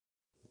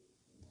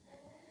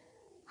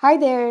Hi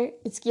there,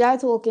 it's Kia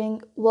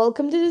talking.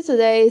 Welcome to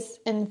today's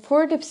and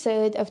fourth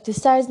episode of The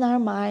Stars in Our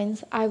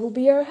Minds. I will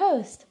be your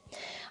host.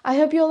 I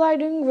hope you all are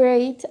doing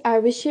great. I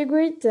wish you a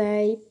great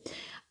day.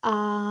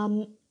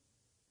 Um,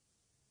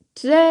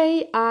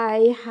 Today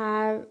I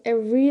have a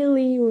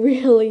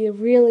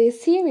really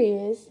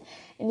serious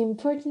and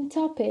important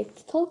topic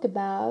to talk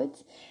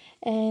about,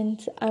 and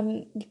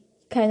I'm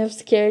kind of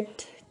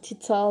scared to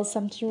tell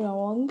something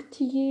wrong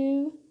to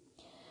you,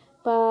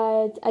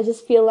 but I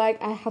just feel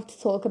like I have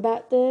to talk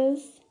about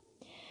this.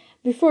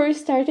 Before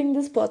starting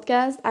this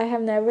podcast, I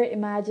have never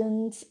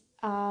imagined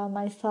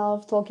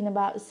myself talking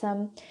about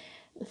some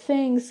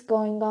things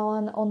going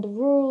on the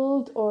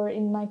world or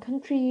in my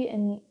country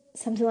and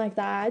something like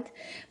that.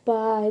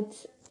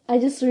 But I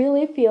just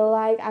really feel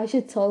like I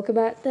should talk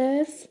about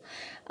this.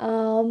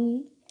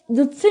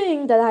 The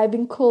thing that I've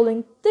been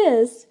calling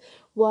this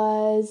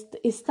was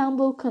the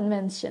Istanbul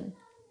Convention.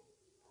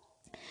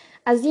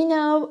 As you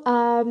know,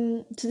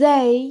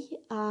 today,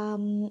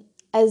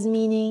 as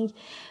meaning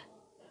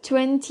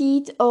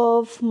 20th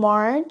of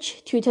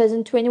March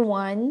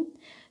 2021,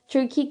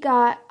 Turkey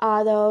got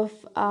out of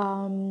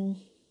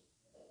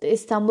the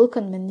Istanbul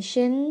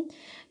Convention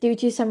due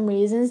to some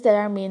reasons that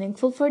are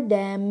meaningful for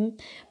them,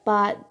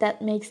 but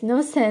that makes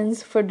no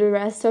sense for the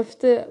rest of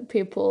the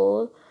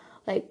people.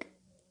 Like,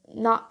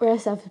 not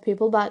rest of the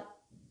people, but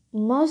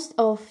most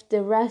of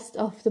the rest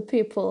of the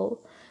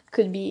people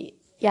could be,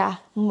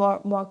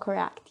 more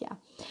correct, yeah.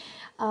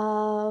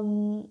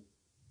 Um,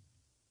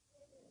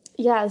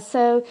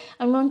 so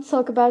I'm going to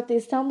talk about the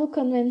Istanbul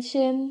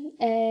Convention,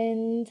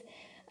 and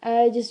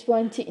I just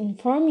want to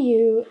inform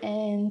you,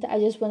 and I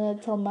just gonna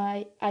tell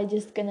my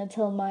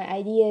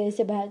ideas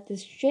about the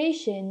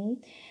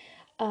situation.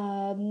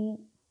 Um,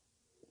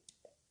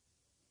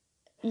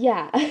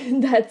 yeah,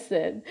 that's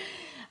it.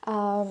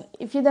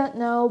 If you don't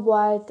know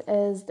what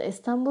is the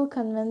Istanbul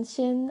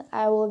Convention,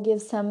 I will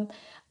give some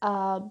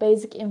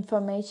basic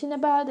information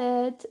about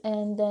it,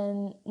 and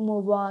then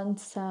move on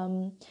to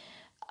some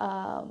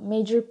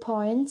major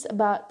points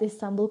about the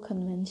Istanbul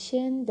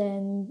Convention.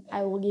 Then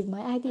I will give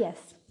my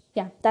ideas.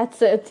 Yeah,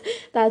 that's it.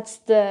 That's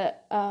the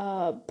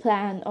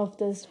plan of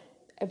this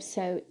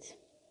episode.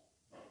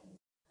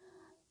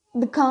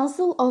 The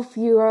Council of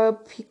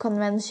Europe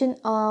Convention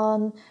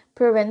on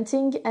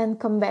Preventing and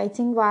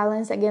Combating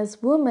Violence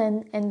Against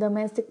Women and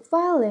Domestic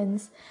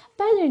Violence,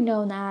 better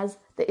known as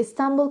the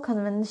Istanbul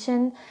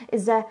Convention,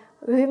 is a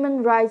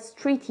human rights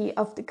treaty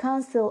of the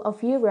Council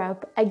of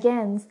Europe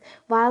against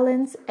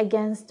violence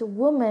against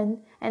women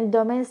and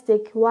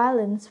domestic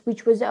violence,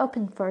 which was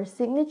open for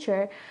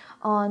signature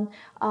on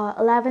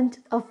 11th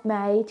of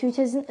May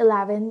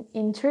 2011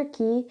 in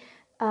Turkey,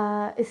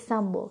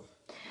 Istanbul.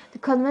 The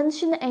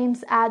convention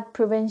aims at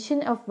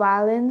prevention of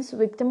violence,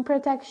 victim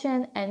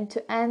protection, and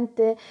to end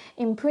the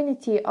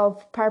impunity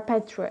of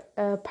perpetrators.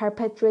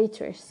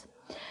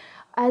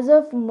 As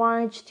of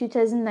March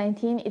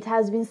 2019, it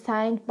has been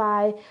signed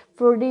by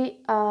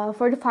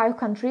 45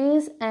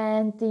 countries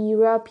and the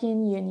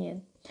European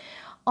Union.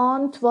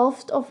 On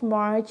 12th of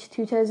March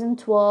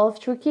 2012,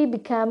 Turkey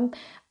became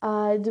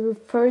the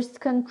first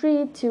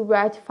country to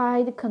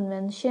ratify the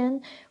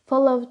convention,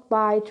 followed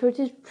by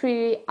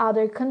 33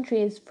 other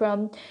countries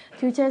from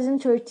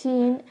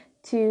 2013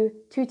 to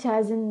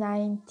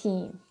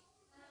 2019.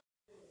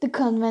 The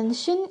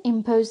convention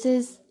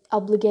imposes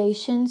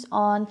obligations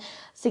on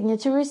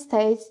signatory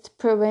states to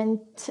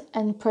prevent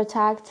and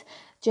protect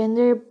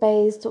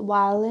gender-based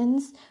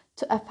violence,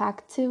 to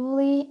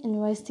effectively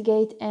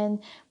investigate and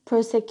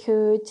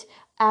prosecute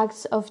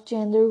acts of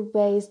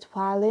gender-based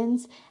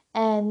violence,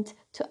 and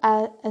to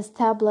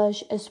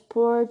establish a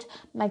support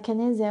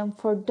mechanism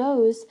for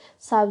those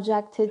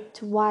subjected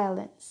to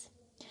violence.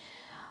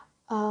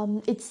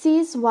 It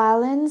sees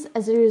violence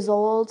as a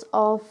result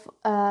of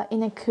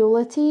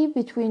inequality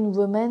between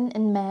women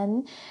and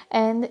men,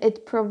 and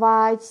it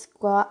provides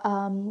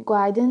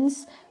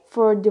guidance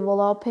for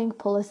developing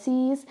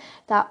policies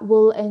that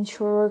will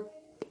ensure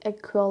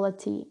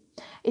equality.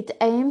 It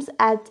aims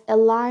at a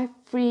life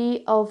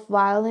free of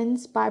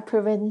violence by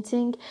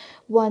preventing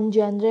one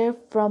gender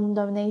from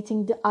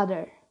dominating the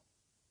other.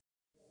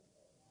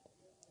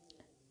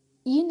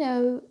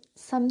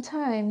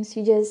 Sometimes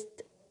you just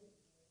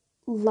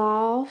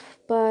laugh,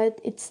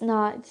 but it's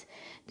not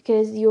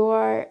because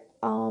you're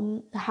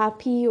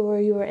happy or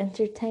you're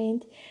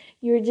entertained.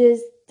 You're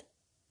just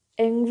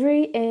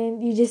angry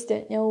and you just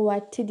don't know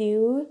what to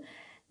do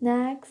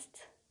next.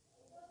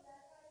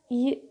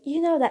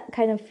 You know that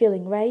kind of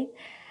feeling, right?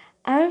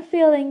 I'm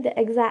feeling the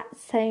exact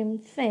same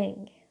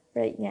thing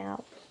right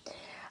now.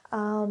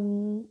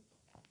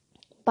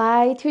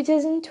 By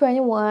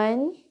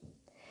 2021,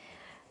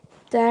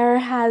 there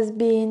has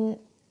been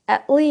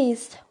at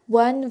least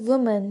one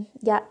woman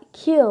got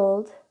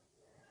killed,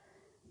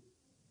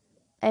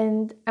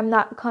 and I'm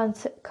not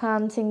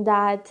counting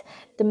that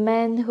the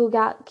men who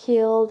got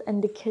killed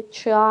and the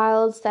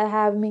childs that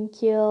have been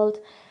killed.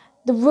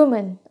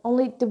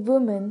 Only the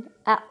woman,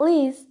 at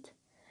least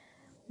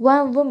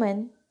one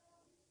woman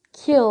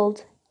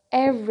killed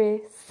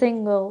every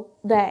single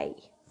day.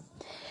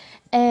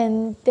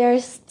 and they're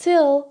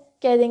still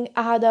getting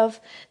out of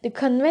the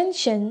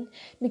convention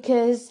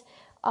because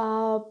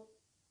the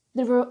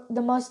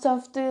most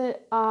of the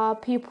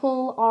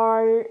people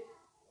are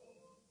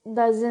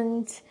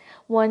doesn't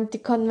want the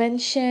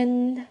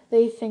convention.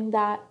 They think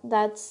that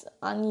that's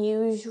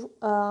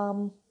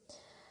unusual.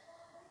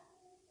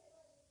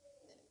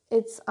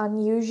 It's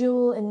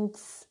unusual and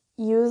it's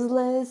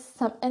useless,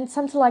 and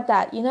something like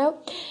that,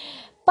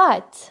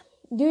 But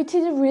due to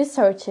the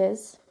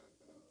researches,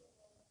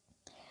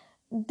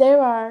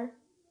 there are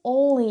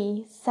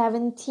only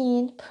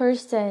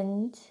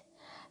 17%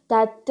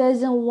 that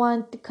doesn't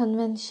want the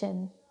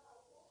convention.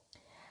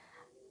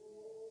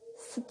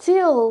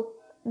 Still,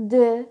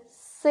 the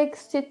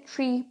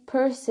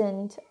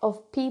 63%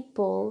 of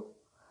people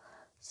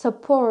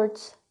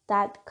support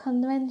that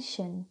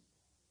convention.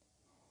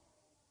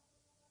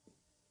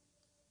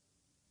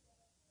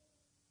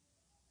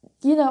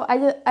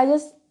 I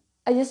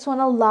just want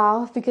to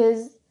laugh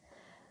because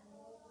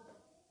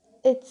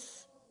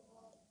it's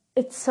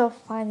so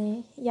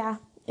funny. Yeah,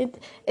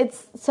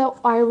 it's so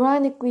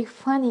ironically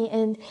funny,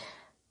 and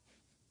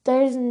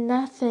there's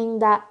nothing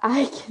that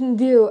I can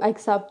do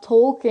except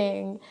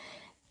talking.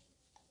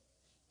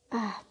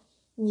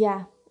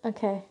 Yeah,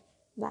 okay,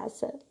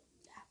 that's it.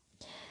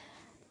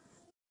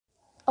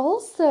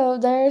 Also,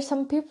 there are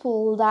some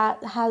people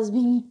that has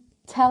been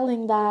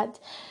telling that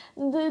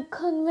the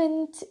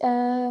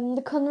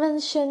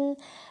convention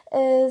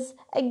is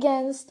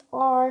against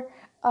our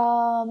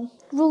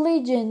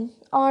religion,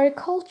 our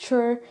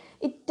culture.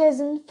 It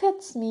doesn't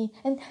fit me,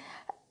 and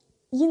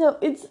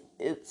it's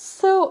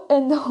so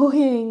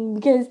annoying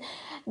because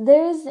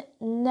there's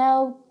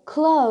no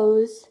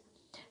clause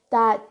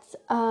that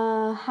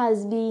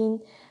has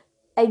been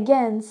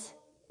against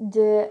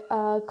the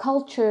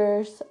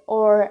cultures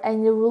or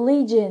any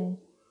religion.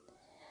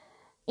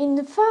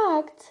 In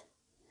fact,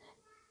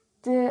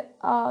 the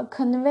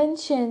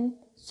convention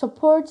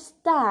supports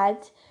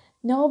that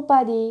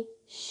nobody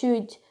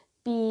should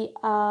be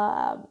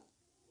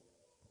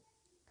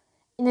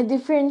in a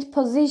different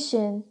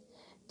position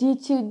due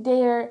to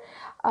their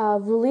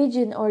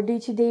religion or due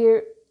to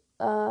their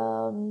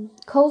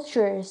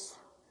cultures.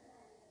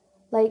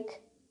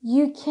 Like,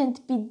 you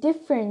can't be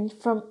different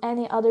from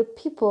any other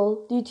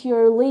people due to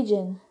your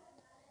religion.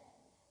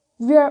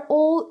 We are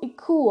all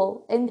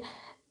equal, and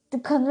the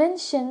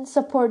convention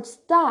supports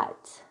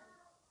that.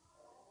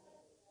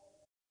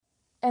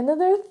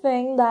 Another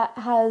thing that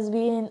has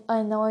been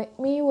annoyed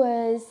me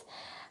was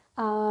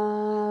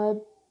I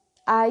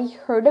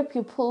heard of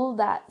people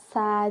that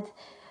said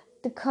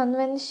the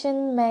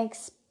convention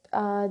makes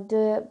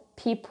the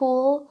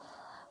people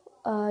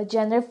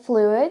gender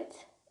fluid,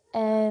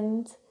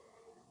 and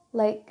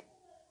like,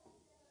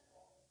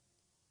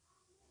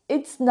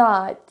 it's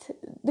not.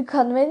 The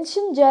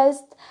convention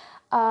just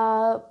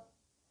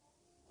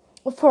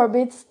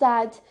forbids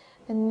that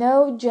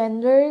no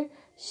gender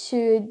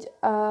should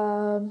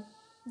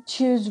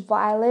choose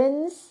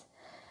violence.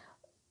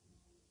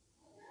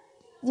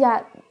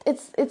 Yeah,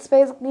 it's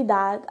basically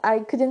that. I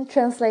couldn't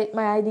translate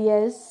my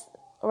ideas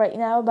right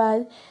now,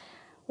 but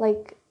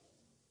like,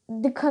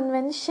 the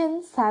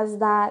convention says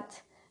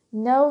that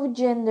no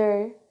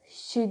gender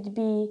should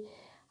be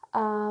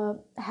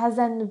has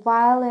a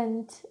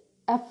violent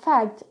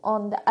effect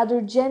on the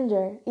other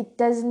gender. It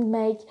doesn't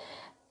make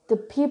the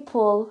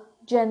people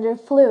gender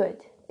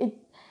fluid. It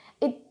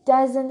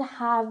doesn't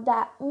have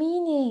that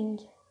meaning.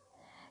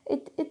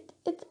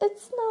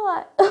 It's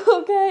not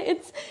okay.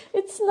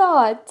 It's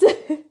not.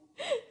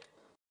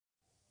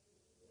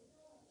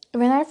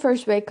 When I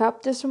first wake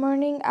up this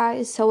morning,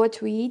 I saw a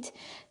tweet.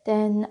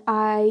 Then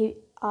I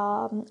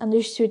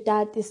understood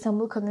that the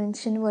Istanbul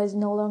Convention was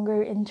no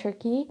longer in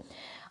Turkey.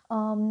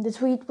 The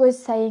tweet was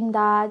saying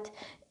that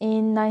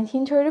in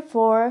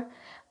 1934,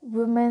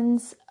 women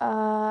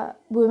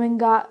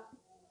got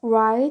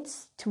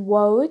rights to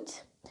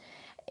vote.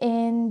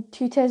 In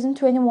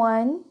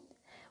 2021,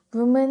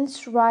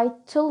 women's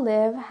right to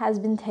live has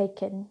been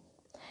taken.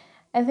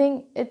 I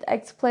think it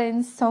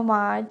explains so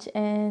much,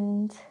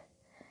 and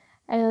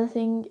I don't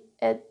think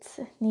it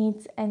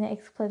needs any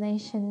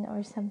explanation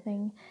or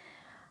something.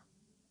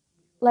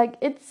 Like,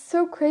 it's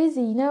so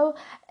crazy,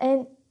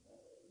 and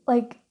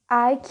like,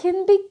 I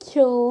can be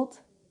killed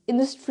in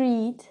the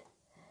street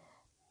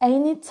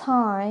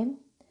anytime,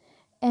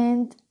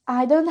 and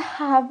I don't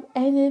have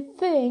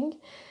anything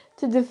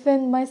to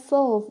defend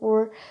myself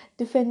or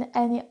defend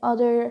any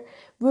other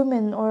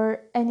women or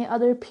any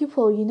other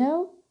people.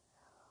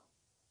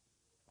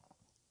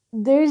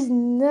 There's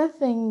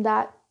nothing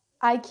that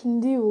I can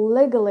do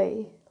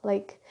legally.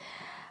 Like,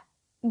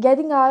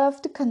 getting out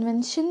of the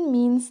convention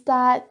means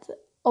that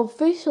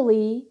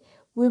officially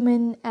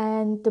women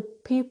and the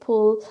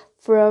people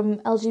from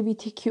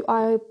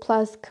LGBTQI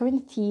plus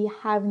community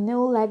have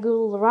no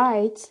legal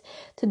rights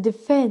to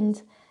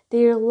defend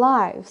their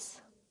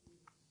lives.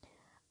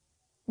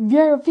 We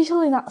are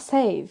officially not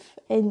safe,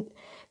 and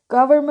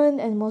government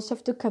and most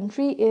of the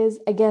country is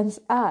against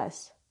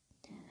us.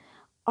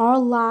 Our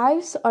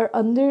lives are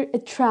under a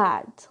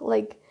threat.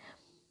 Like,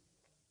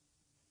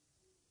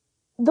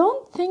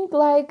 don't think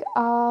like,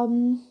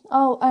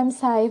 oh, I'm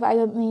safe, I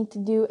don't need to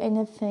do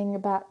anything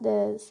about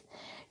this.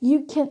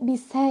 You can't be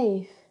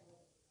safe.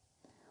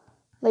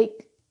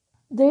 Like,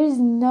 there's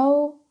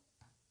no,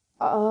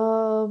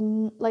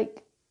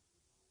 like,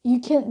 you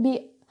can't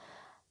be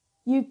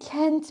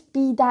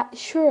that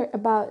sure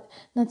about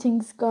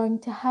nothing's going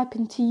to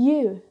happen to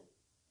you.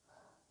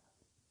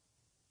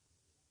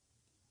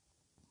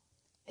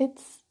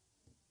 It's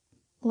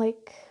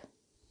like,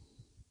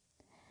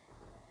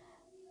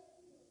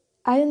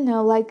 I don't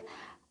know, like,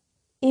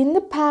 in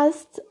the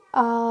past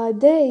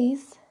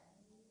days,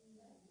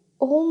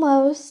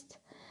 almost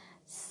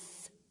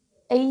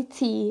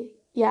 80,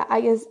 yeah,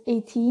 I guess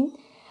 18,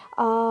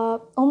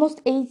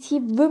 almost 80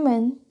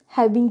 women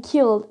have been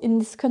killed in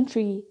this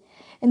country.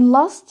 And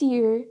last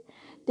year,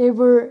 there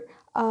were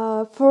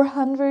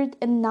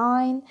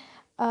 409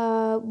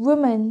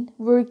 women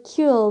were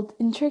killed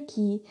in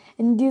Turkey,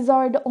 and these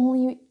are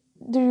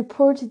the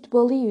reported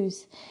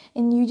values.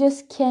 And you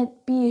just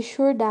can't be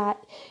sure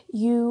that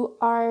you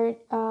are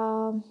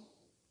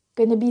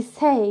gonna be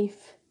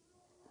safe.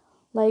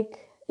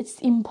 Like, it's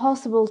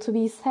impossible to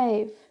be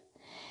safe.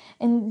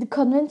 And the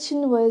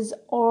convention was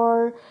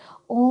our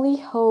only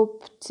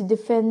hope to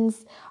defend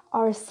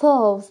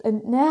ourselves,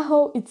 and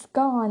now it's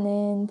gone.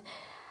 And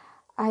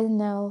I don't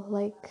know,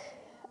 like,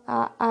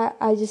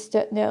 I just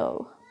don't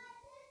know.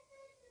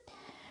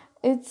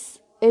 It's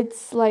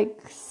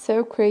like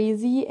so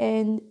crazy,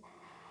 and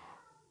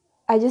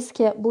I just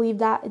can't believe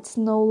that it's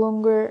no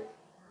longer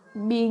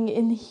being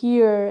in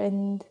here,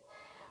 and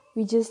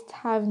we just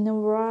have no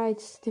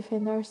rights to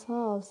defend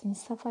ourselves and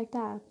stuff like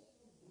that.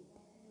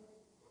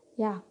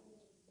 Yeah.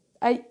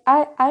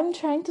 I'm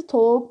trying to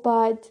talk,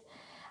 but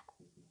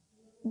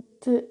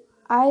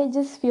I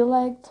just feel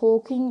like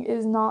talking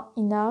is not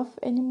enough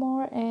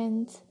anymore,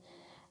 and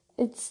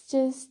it's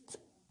just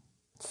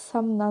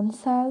some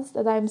nonsense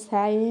that I'm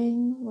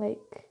saying.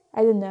 Like,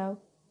 I don't know.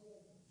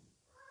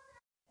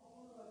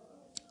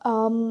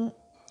 Um,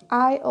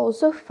 I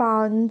also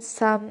found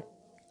some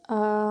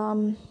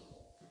um,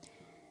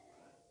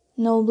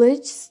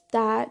 knowledge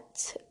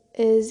that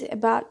is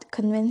about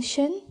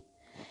convention,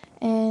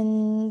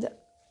 and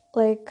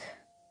like,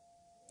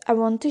 I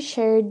want to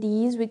share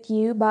these with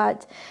you,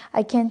 but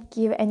I can't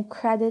give any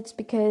credits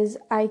because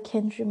I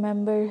can't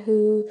remember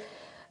who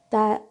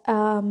that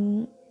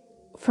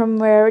from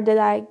where that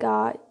I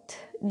got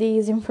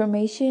these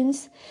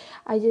informations.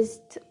 I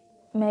just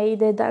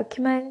made a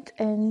document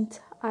and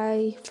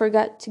I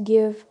forgot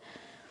to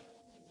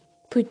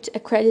put a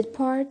credit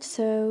part,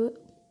 so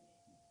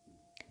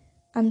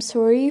I'm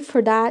sorry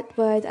for that,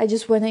 but I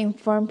just want to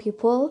inform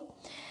people.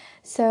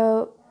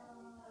 So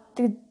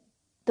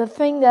the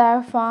thing that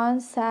I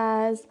found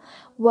says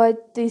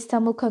what the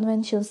Istanbul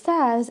Convention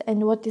says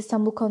and what the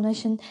Istanbul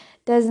Convention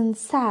doesn't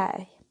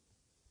say.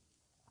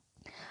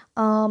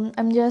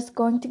 I'm just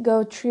going to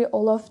go through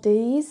all of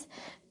these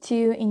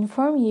to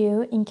inform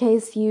you in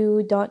case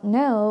you don't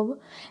know,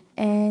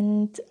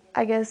 and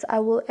I guess I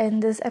will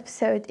end this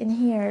episode in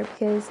here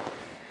because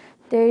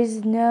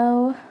there's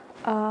no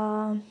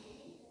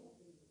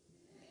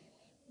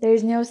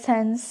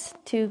sense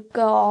to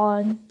go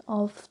on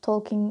of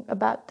talking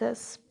about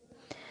this.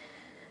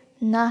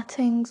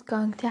 Nothing's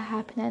going to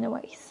happen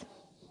anyways.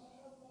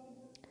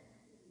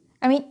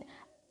 I mean,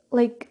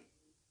 like,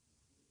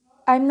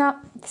 I'm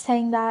not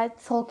saying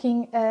that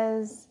talking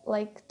is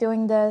like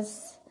doing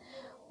this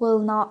will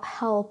not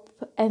help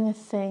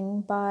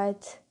anything,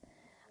 but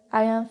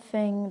I don't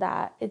think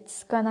that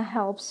it's gonna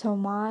help so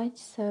much.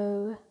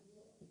 So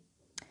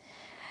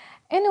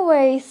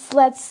anyways,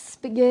 let's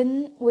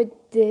begin with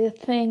the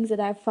things that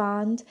I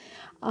found.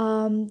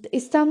 The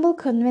Istanbul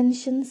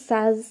Convention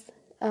says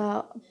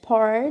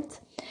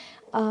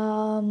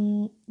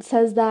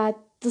says that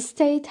the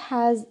state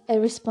has a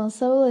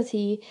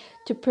responsibility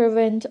to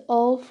prevent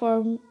all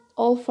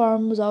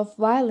forms of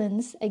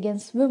violence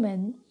against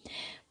women,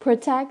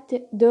 protect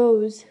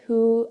those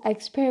who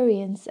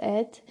experience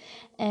it,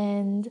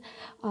 and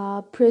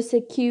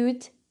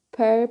prosecute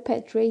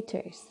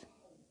perpetrators.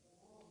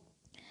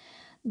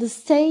 The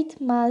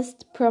state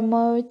must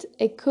promote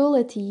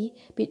equality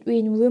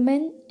between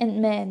women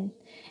and men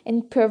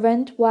and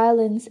prevent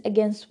violence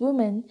against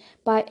women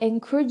by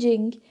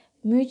encouraging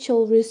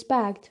mutual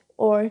respect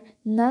or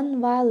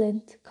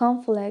non-violent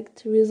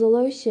conflict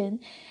resolution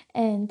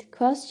and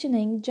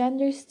questioning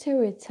gender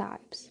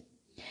stereotypes,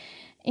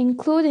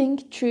 including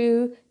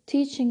through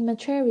teaching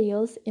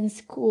materials in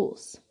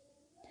schools.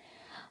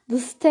 The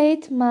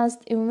state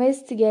must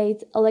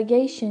investigate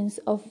allegations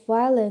of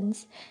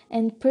violence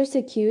and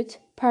prosecute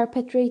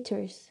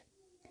perpetrators.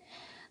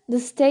 The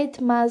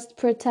state must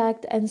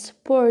protect and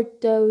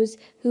support those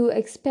who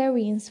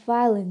experience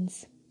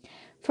violence.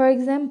 For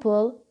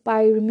example,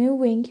 by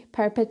removing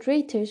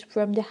perpetrators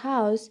from the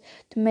house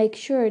to make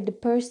sure the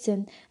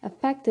person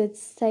affected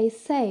stays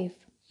safe,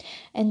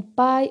 and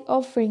by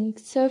offering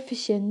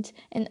sufficient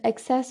and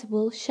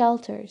accessible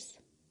shelters.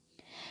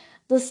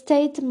 The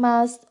state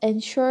must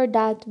ensure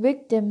that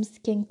victims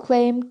can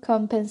claim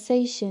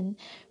compensation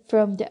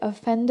from the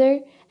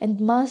offender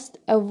and must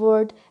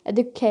award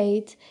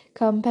adequate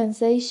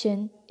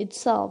compensation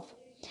itself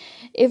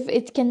if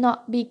it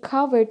cannot be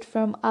covered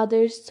from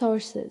other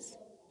sources.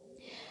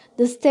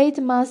 The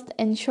state must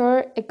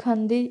ensure a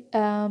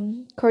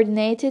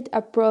coordinated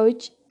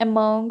approach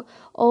among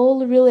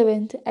all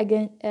relevant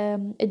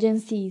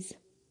agencies,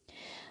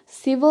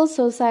 civil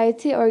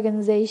society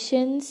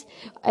organizations,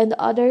 and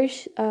other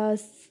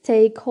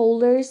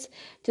stakeholders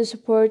to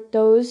support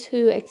those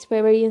who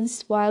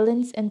experience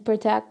violence and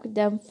protect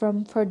them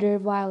from further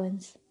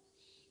violence.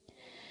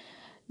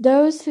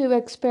 Those who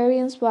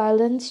experience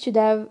violence should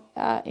have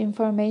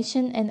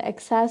information and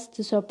access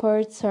to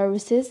support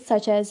services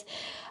such as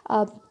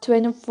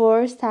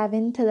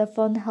 24/7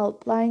 telephone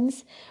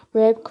helplines,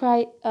 rape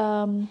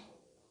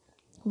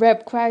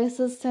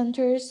crisis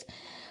centers,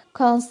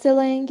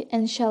 counseling,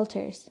 and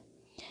shelters.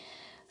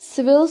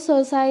 Civil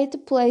society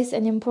plays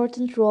an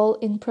important role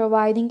in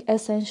providing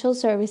essential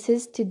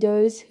services to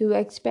those who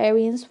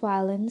experience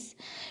violence,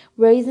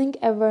 raising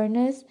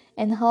awareness,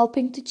 and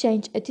helping to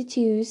change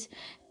attitudes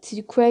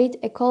to create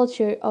a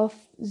culture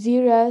of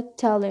zero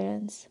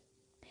tolerance.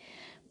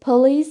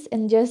 Police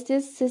and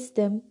justice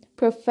system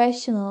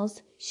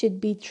professionals should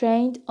be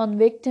trained on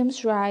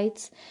victims'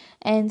 rights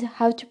and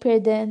how to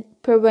prevent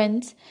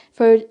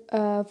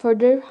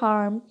further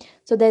harm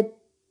so that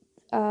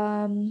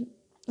um,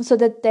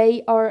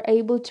 they are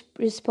able to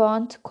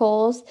respond to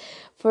calls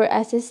for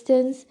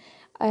assistance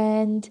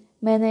and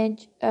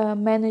manage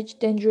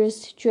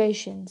dangerous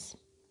situations.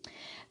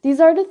 These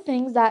are the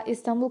things that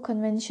Istanbul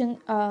Convention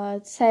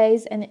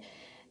says, and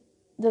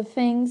the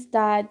things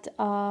that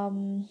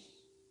the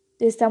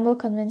Istanbul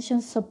Convention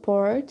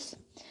supports.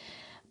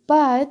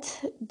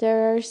 But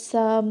there are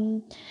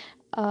some,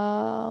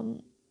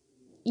 um,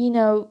 you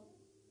know,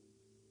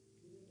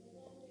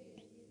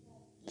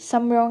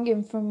 some wrong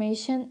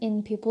information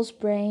in people's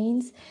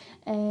brains,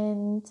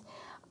 and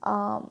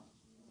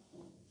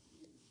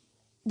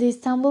the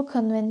Istanbul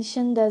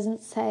Convention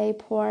doesn't say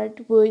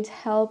part would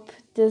help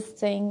this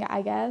thing,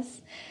 I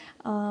guess.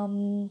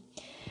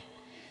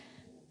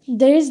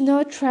 There is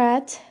no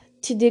threat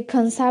to the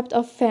concept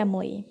of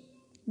family.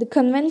 The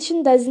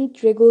convention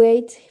doesn't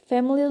regulate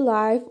family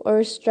life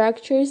or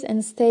structures,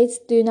 and states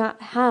do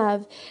not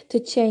have to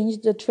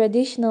change the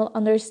traditional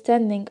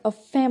understanding of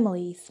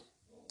families.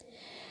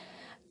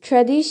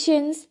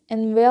 Traditions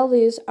and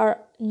values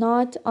are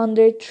not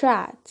under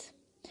threat.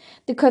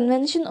 The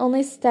convention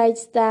only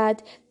states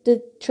that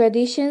the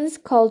traditions,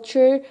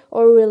 culture,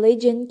 or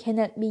religion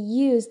cannot be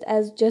used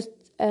as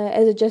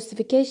a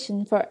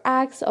justification for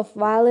acts of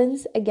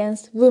violence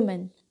against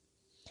women.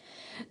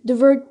 The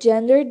word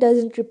gender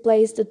doesn't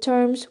replace the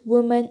terms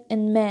woman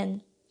and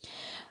man,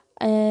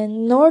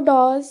 and nor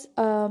does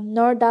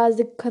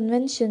the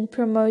convention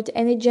promote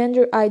any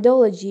gender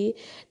ideology.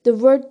 The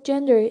word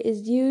gender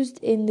is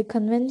used in the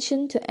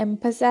convention to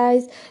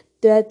emphasize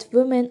that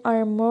women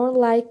are more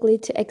likely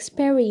to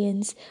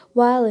experience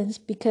violence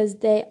because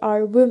they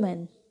are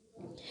women.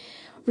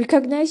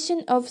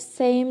 Recognition of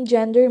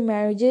same-gender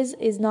marriages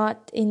is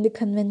not in the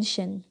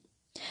convention.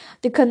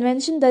 The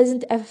convention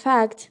doesn't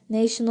affect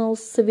national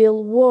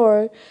civil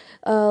war,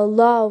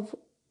 love,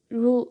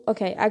 rule.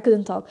 Okay, I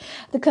couldn't talk.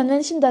 The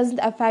convention doesn't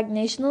affect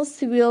national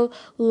civil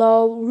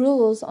law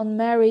rules on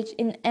marriage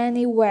in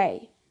any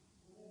way.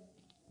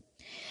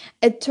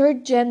 A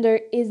third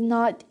gender is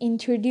not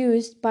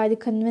introduced by the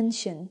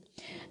convention,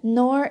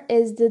 nor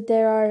is that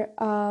there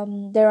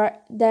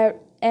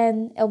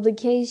an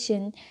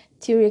obligation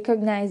to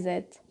recognize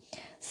it.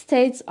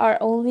 States are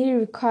only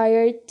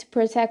required to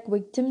protect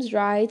victims'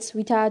 rights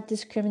without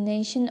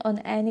discrimination on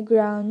any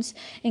grounds,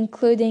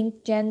 including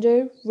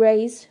gender,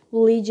 race,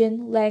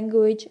 religion,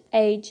 language,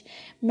 age,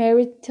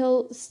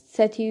 marital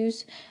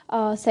status,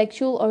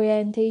 sexual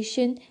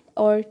orientation,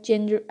 or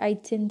gender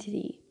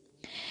identity.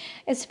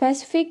 A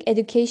specific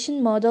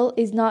education model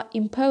is not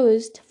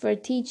imposed for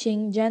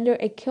teaching gender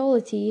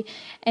equality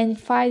and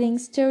fighting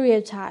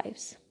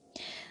stereotypes.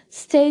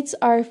 States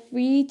are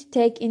free to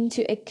take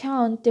into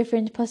account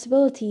different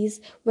possibilities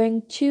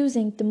when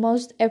choosing the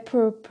most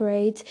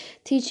appropriate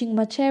teaching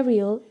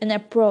material and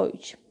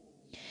approach.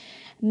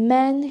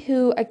 Men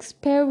who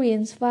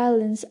experience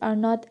violence are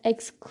not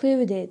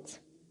excluded.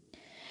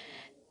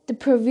 The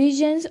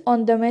provisions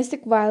on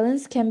domestic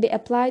violence can be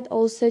applied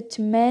also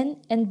to men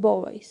and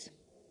boys.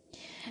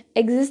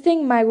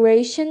 Existing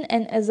migration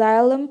and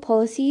asylum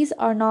policies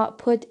are not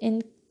put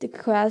into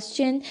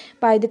question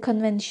by the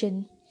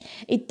Convention.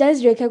 It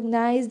does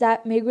recognize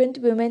that migrant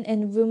women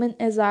and women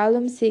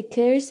asylum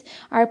seekers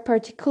are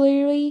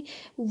particularly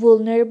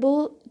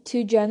vulnerable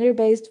to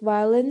gender-based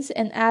violence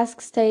and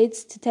asks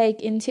states to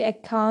take into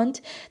account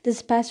the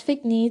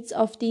specific needs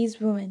of these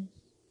women.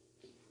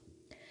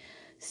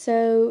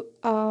 So,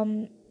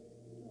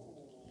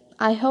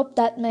 I hope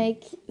that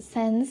makes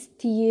sense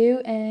to you,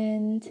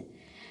 and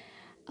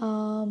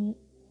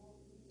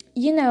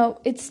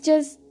it's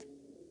just,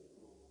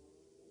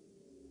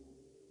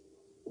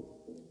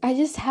 I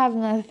just have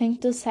nothing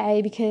to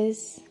say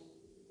because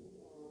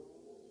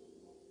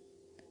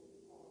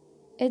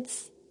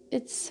it's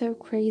so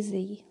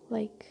crazy.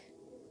 Like,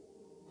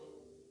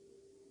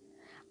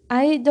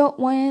 I don't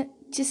want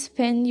to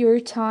spend your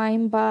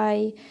time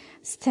by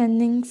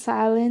standing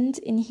silent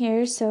in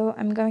here, so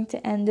I'm going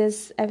to end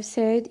this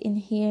episode in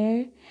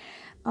here.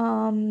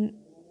 Um,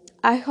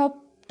 I hope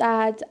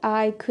that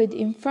I could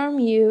inform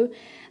you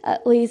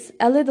at least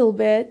a little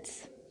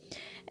bit,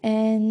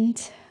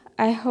 and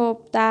I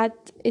hope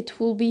that it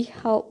will be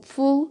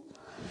helpful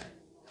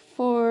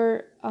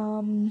for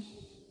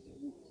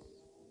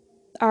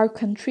our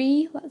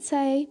country, let's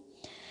say.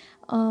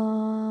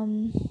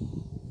 Um,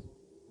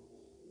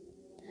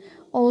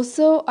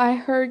 Also, I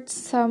heard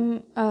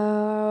something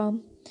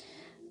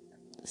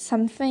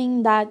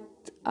that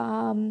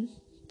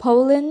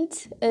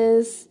Poland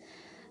is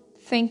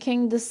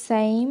thinking the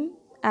same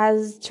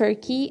as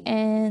Turkey,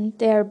 and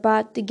they're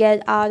about to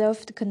get out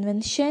of the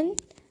convention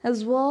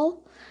as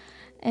well.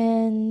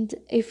 And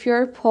if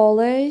you're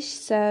Polish,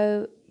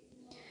 so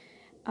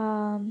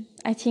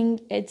I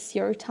think it's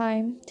your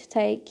time to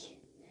take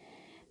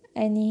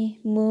any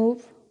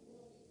move.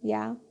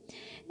 Yeah.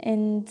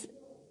 And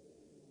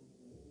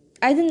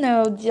I don't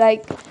know,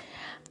 like,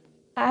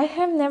 I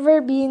have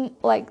never been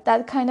like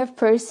that kind of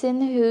person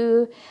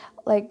who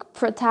like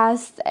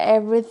protests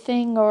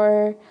everything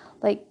or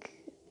like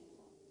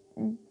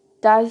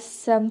does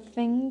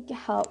something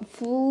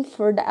helpful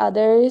for the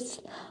others.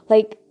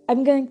 Like,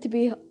 I'm going to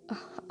be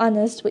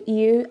honest with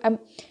you. I'm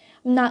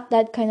not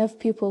that kind of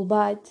people,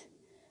 but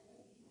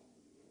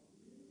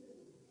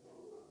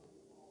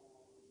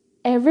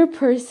every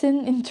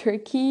person in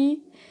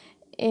Turkey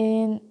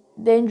in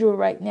danger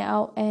right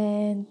now,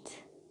 and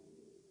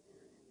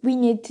we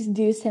need to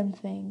do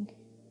something.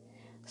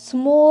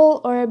 Small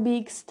or a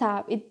big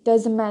step, it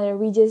doesn't matter.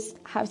 We just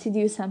have to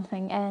do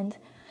something, and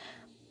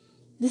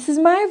this is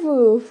my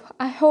move.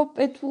 I hope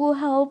it will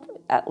help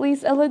at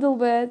least a little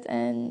bit.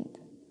 And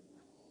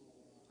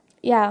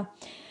yeah,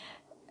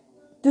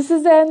 this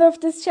is the end of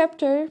this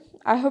chapter.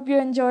 I hope you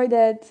enjoyed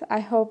it.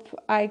 I hope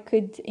I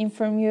could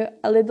inform you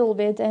a little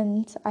bit,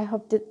 and I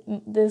hope that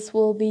this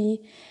will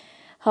be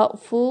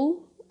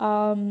helpful.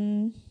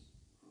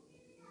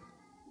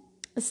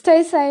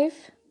 Stay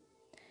safe.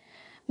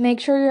 Make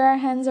sure your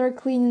hands are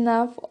clean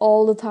enough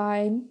all the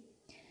time.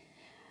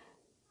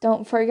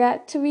 Don't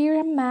forget to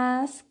wear a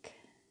mask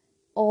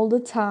all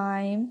the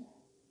time,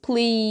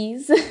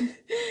 please.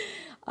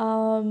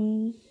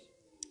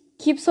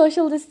 Keep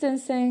social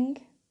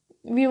distancing.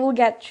 We will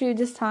get through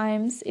these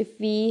times if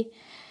we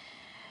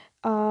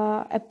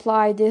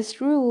apply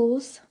these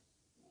rules.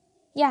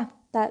 Yeah,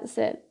 that's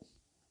it.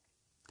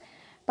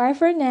 Bye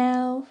for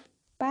now.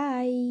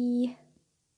 Bye.